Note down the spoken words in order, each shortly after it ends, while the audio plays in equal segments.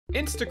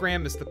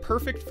Instagram is the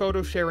perfect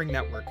photo sharing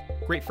network,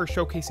 great for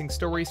showcasing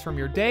stories from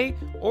your day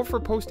or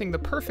for posting the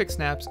perfect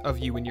snaps of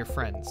you and your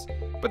friends.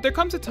 But there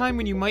comes a time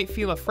when you might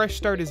feel a fresh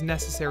start is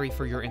necessary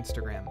for your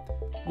Instagram.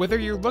 Whether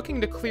you're looking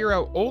to clear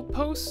out old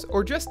posts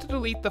or just to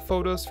delete the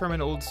photos from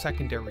an old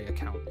secondary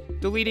account,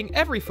 deleting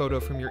every photo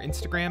from your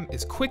Instagram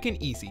is quick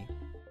and easy.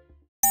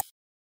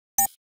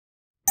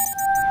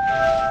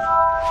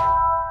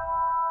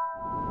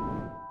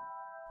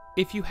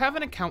 If you have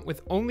an account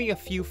with only a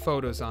few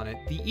photos on it,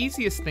 the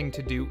easiest thing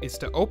to do is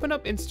to open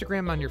up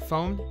Instagram on your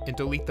phone and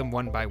delete them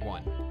one by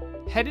one.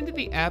 Head into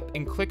the app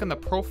and click on the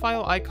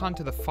profile icon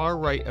to the far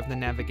right of the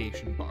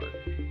navigation bar.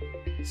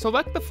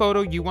 Select the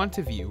photo you want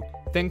to view,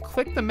 then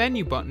click the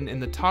menu button in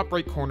the top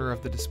right corner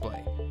of the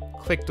display.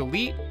 Click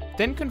delete,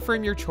 then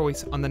confirm your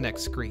choice on the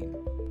next screen.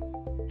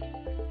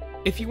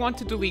 If you want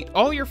to delete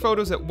all your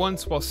photos at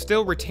once while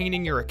still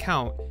retaining your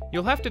account,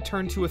 you'll have to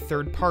turn to a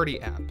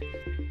third-party app.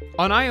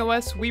 On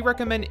iOS, we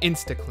recommend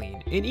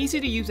InstaClean, an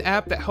easy-to-use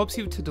app that helps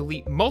you to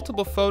delete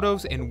multiple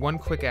photos in one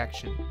quick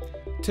action.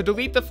 To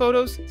delete the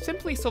photos,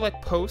 simply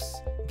select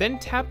Posts, then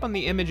tap on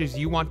the images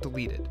you want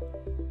deleted.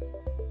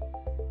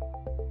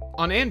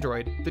 On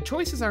Android, the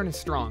choices aren't as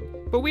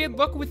strong, but we had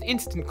luck with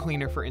Instant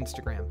Cleaner for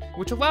Instagram,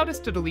 which allowed us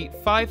to delete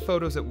 5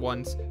 photos at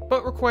once,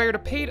 but required a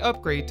paid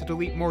upgrade to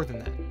delete more than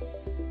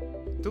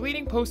that.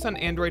 Deleting posts on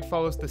Android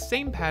follows the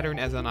same pattern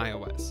as on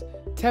iOS.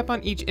 Tap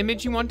on each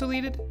image you want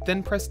deleted,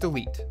 then press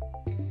delete.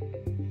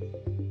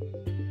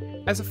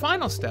 As a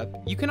final step,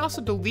 you can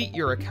also delete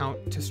your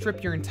account to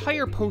strip your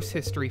entire post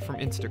history from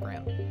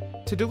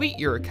Instagram. To delete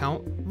your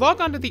account, log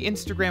onto the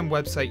Instagram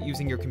website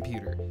using your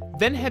computer,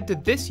 then head to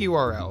this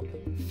URL,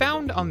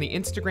 found on the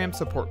Instagram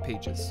support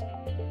pages.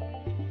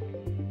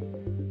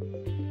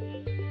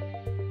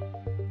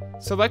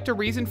 Select a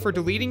reason for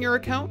deleting your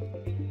account,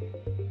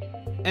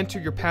 enter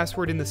your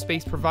password in the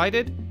space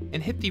provided,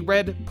 and hit the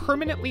red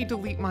Permanently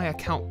Delete My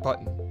Account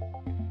button.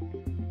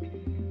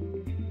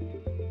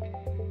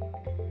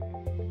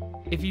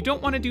 If you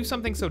don't want to do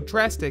something so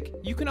drastic,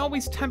 you can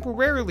always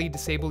temporarily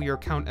disable your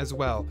account as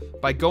well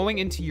by going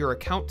into your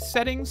account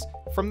settings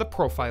from the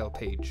profile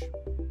page.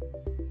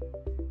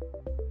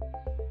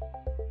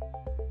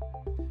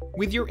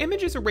 With your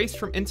images erased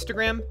from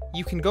Instagram,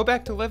 you can go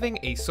back to living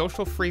a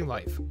social-free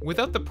life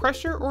without the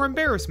pressure or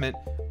embarrassment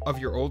of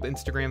your old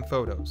Instagram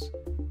photos.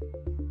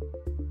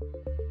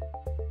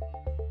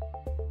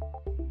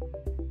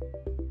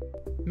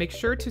 Make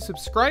sure to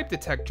subscribe to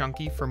Tech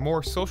Junkie for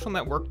more social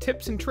network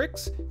tips and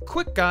tricks,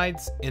 quick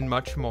guides, and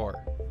much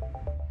more.